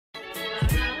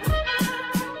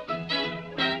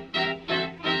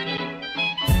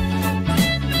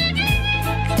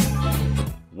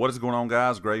What is going on,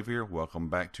 guys? Grave here. Welcome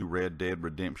back to Red Dead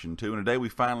Redemption 2. And today we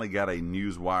finally got a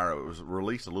news wire. It was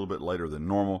released a little bit later than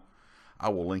normal. I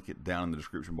will link it down in the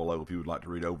description below if you would like to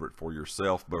read over it for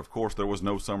yourself. But of course, there was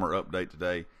no summer update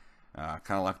today. Kind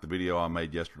of like the video I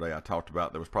made yesterday. I talked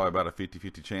about there was probably about a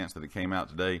 50-50 chance that it came out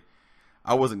today.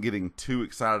 I wasn't getting too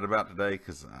excited about today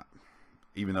because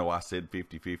even though I said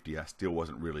 50-50, I still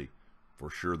wasn't really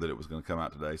for sure that it was going to come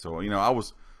out today. So, I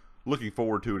was looking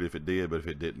forward to it if it did, but if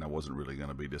it didn't, I wasn't really going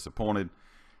to be disappointed.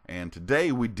 And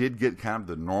today we did get kind of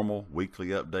the normal weekly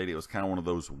update. It was kind of one of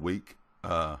those weekly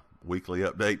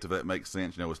updates, if that makes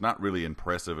sense. It's not really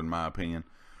impressive in my opinion,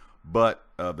 but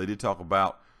they did talk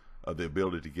about the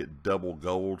ability to get double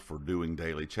gold for doing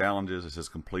daily challenges. It says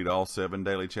complete all 7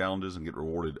 daily challenges and get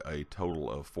rewarded a total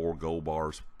of 4 gold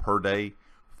bars per day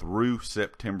through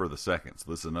September the 2nd.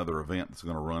 So this is another event that's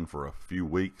going to run for a few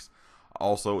weeks.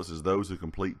 Also, it says those who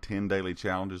complete 10 daily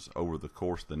challenges over the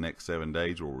course of the next 7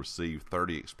 days will receive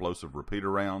 30 explosive repeater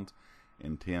rounds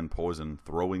and 10 poison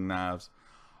throwing knives.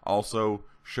 Also,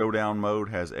 Showdown mode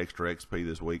has extra XP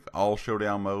this week. All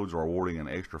Showdown modes are awarding an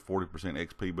extra 40%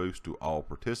 XP boost to all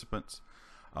participants.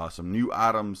 Some new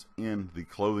items in the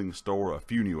clothing store, a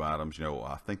few new items.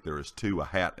 I think there is 2, a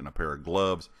hat and a pair of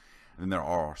gloves. And then there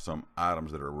are some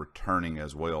items that are returning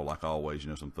as well, like always,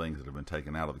 some things that have been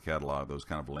taken out of the catalog, those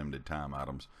kind of limited time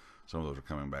items. Some of those are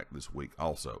coming back this week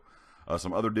also.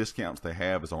 Some other discounts they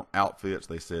have is on outfits.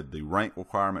 They said the rank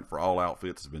requirement for all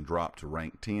outfits has been dropped to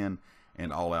rank 10,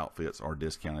 and all outfits are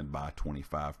discounted by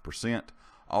 25%.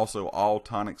 Also, all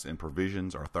tonics and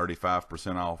provisions are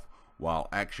 35% off, while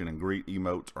action and greet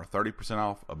emotes are 30%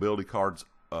 off. Ability cards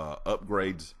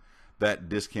upgrades, that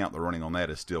discount they're running on that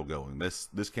is still going.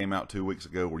 This came out 2 weeks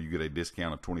ago where you get a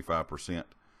discount of 25%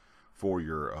 for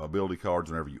your ability cards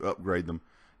whenever you upgrade them.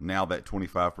 Now that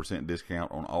 25%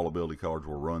 discount on all ability cards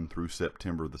will run through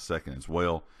September the 2nd as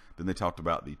well. Then they talked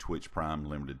about the Twitch Prime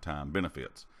limited time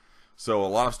benefits. So a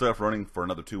lot of stuff running for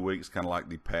another 2 weeks, kind of like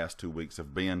the past 2 weeks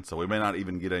have been. So we may not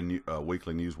even get a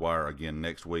weekly news wire again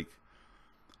next week.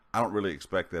 I don't really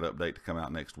expect that update to come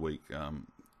out next week.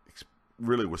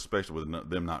 Really, especially with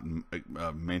them not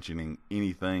mentioning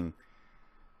anything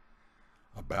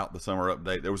about the summer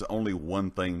update. There was only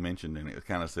one thing mentioned, and it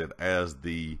kind of said as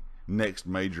the next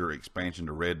major expansion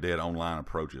to Red Dead Online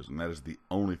approaches, and that is the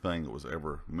only thing that was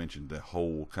ever mentioned, the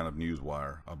whole kind of news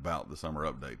wire about the summer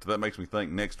update. So that makes me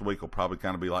think next week will probably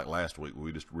kind of be like last week, where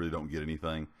we just really don't get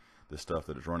anything. The stuff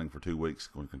that is running for 2 weeks is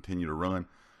going to continue to run.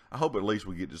 I hope at least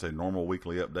we get just a normal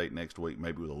weekly update next week,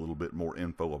 maybe with a little bit more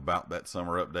info about that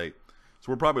summer update.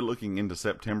 So we're probably looking into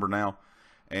September now,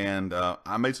 and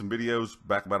I made some videos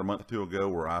back about a month or 2 ago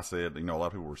where I said, a lot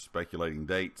of people were speculating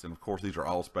dates, and of course these are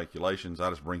all speculations.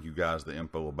 I just bring you guys the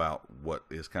info about what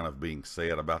is kind of being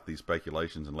said about these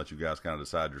speculations and let you guys kind of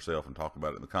decide yourself and talk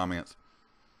about it in the comments.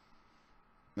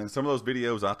 And some of those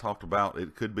videos I talked about,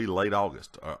 it could be late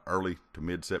August, early to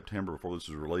mid-September before this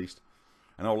is released.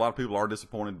 I know a lot of people are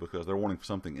disappointed because they're wanting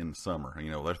something in the summer.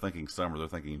 They're thinking summer, they're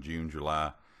thinking June,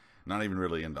 July. Not even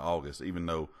really into August, even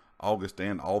though August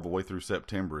and all the way through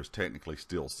September is technically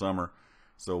still summer.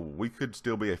 So we could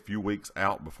still be a few weeks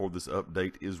out before this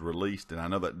update is released, and I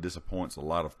know that disappoints a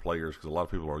lot of players because a lot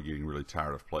of people are getting really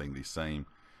tired of playing these same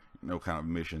kind of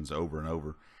missions over and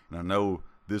over. And I know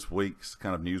this week's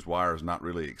kind of news wire is not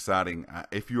really exciting.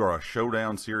 If you are a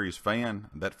Showdown Series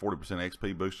fan, that 40%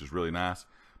 XP boost is really nice,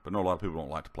 but I know a lot of people don't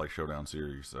like to play Showdown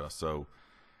Series,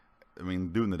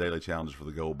 doing the daily challenges for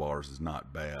the gold bars is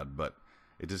not bad, but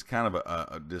it's just kind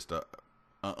of just a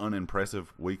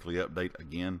unimpressive weekly update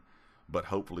again. But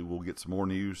hopefully we'll get some more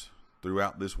news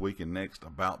throughout this week and next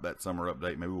about that summer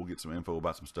update. Maybe we'll get some info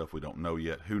about some stuff we don't know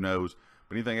yet. Who knows?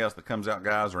 But anything else that comes out,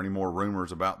 guys, or any more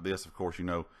rumors about this, of course,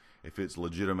 if it's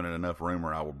legitimate enough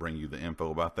rumor, I will bring you the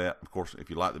info about that. Of course, if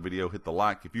you like the video, hit the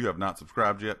like. If you have not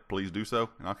subscribed yet, please do so,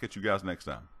 and I'll catch you guys next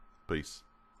time. Peace.